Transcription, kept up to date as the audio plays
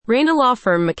Reina Law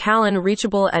Firm McAllen,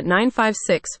 reachable at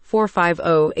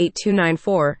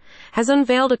 956-450-8294, has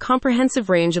unveiled a comprehensive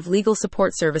range of legal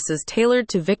support services tailored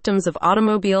to victims of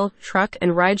automobile, truck,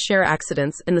 and rideshare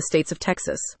accidents in the states of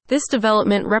Texas. This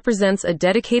development represents a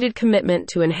dedicated commitment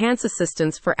to enhance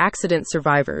assistance for accident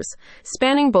survivors,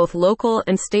 spanning both local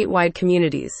and statewide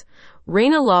communities.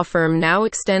 Reina Law Firm now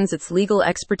extends its legal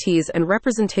expertise and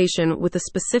representation with a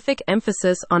specific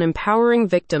emphasis on empowering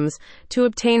victims to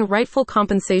obtain rightful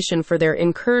compensation for their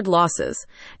incurred losses,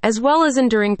 as well as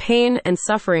enduring pain and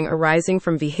suffering arising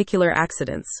from vehicular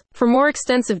accidents. For more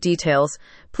extensive details,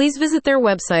 please visit their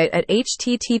website at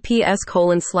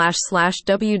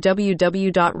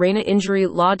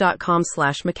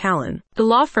https://www.reinainjurylaw.com/McAllen. The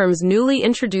law firm's newly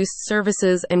introduced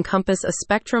services encompass a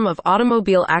spectrum of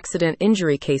automobile accident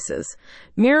injury cases,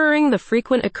 mirroring the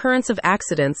frequent occurrence of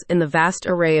accidents in the vast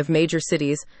array of major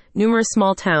cities, numerous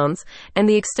small towns, and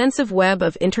the extensive web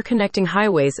of interconnecting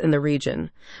highways in the region.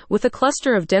 With a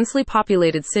cluster of densely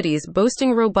populated cities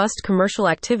boasting robust commercial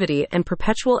activity and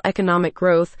perpetual economic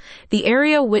growth, the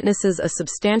area witnesses a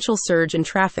substantial surge in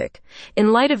traffic.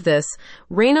 In light of this,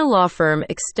 Reina Law Firm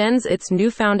extends its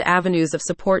newfound avenues of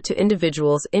support to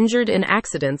individuals injured in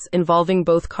accidents involving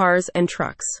both cars and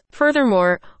trucks.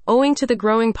 Furthermore, owing to the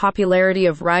growing popularity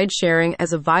of ride-sharing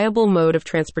as a viable mode of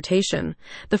transportation,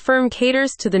 the firm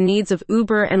caters to the needs of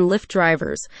Uber and Lyft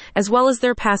drivers, as well as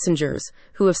their passengers,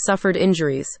 who have suffered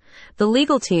injuries. The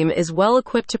legal team is well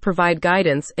equipped to provide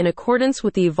guidance in accordance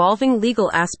with the evolving legal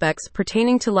aspects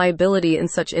pertaining to liability in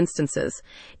such instances,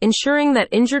 ensuring that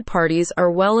injured parties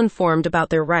are well informed about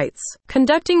their rights.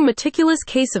 Conducting meticulous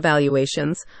case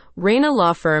evaluations, Reina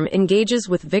Law Firm engages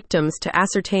with victims to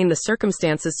ascertain the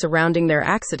circumstances surrounding their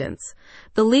accidents.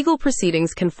 The legal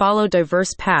proceedings can follow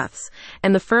diverse paths,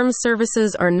 and the firm's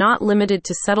services are not limited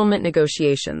to settlement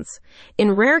negotiations.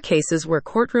 In rare cases where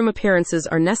courtroom appearances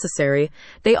are necessary,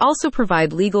 they also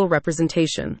provide legal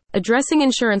representation. Addressing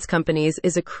insurance companies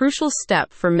is a crucial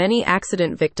step for many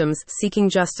accident victims seeking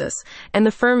justice, and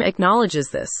the firm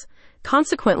acknowledges this.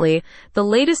 Consequently, the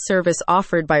latest service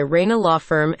offered by Reina Law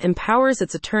Firm empowers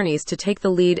its attorneys to take the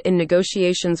lead in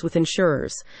negotiations with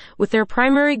insurers, with their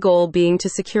primary goal being to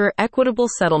secure equitable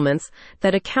settlements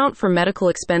that account for medical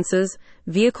expenses,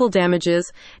 vehicle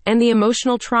damages, and the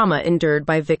emotional trauma endured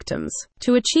by victims.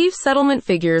 To achieve settlement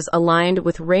figures aligned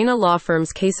with Reina Law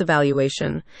Firm's case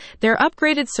evaluation, their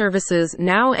upgraded services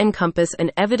now encompass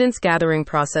an evidence-gathering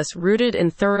process rooted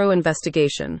in thorough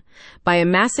investigation. By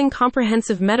amassing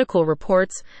comprehensive medical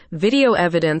reports, video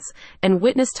evidence, and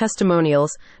witness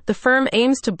testimonials, the firm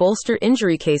aims to bolster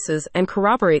injury cases and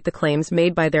corroborate the claims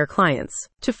made by their clients.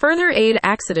 To further aid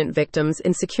accident victims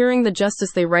in securing the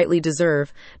justice they rightly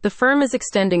deserve, the firm is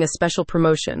extending a special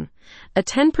promotion: a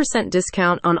 10%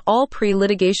 discount on all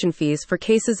pre-litigation fees for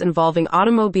cases involving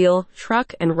automobile,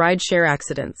 truck, and rideshare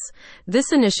accidents.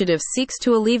 This initiative seeks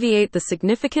to alleviate the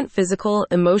significant physical,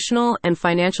 emotional, and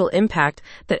financial impact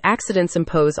that accidents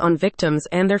impose on victims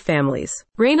and their families.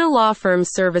 Reina Law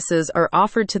Firm's services are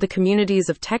offered to the communities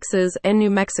of Texas and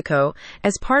New Mexico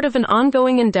as part of an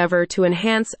ongoing endeavor to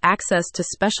enhance access to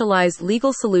specialized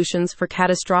legal solutions for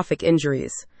catastrophic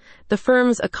injuries. The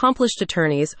firm's accomplished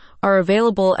attorneys are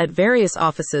available at various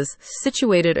offices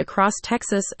situated across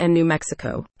Texas and New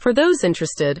Mexico. For those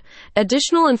interested,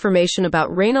 additional information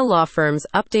about Reina Law Firm's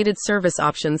updated service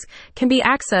options can be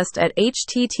accessed at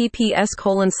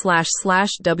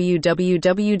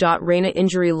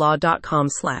https://www.reinainjurylaw.com/.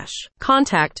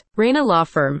 Contact Reina Law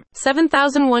Firm,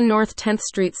 7001 North 10th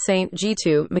Street, St.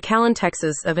 G2, McAllen,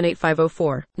 Texas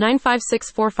 78504,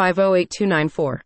 956-450-8294.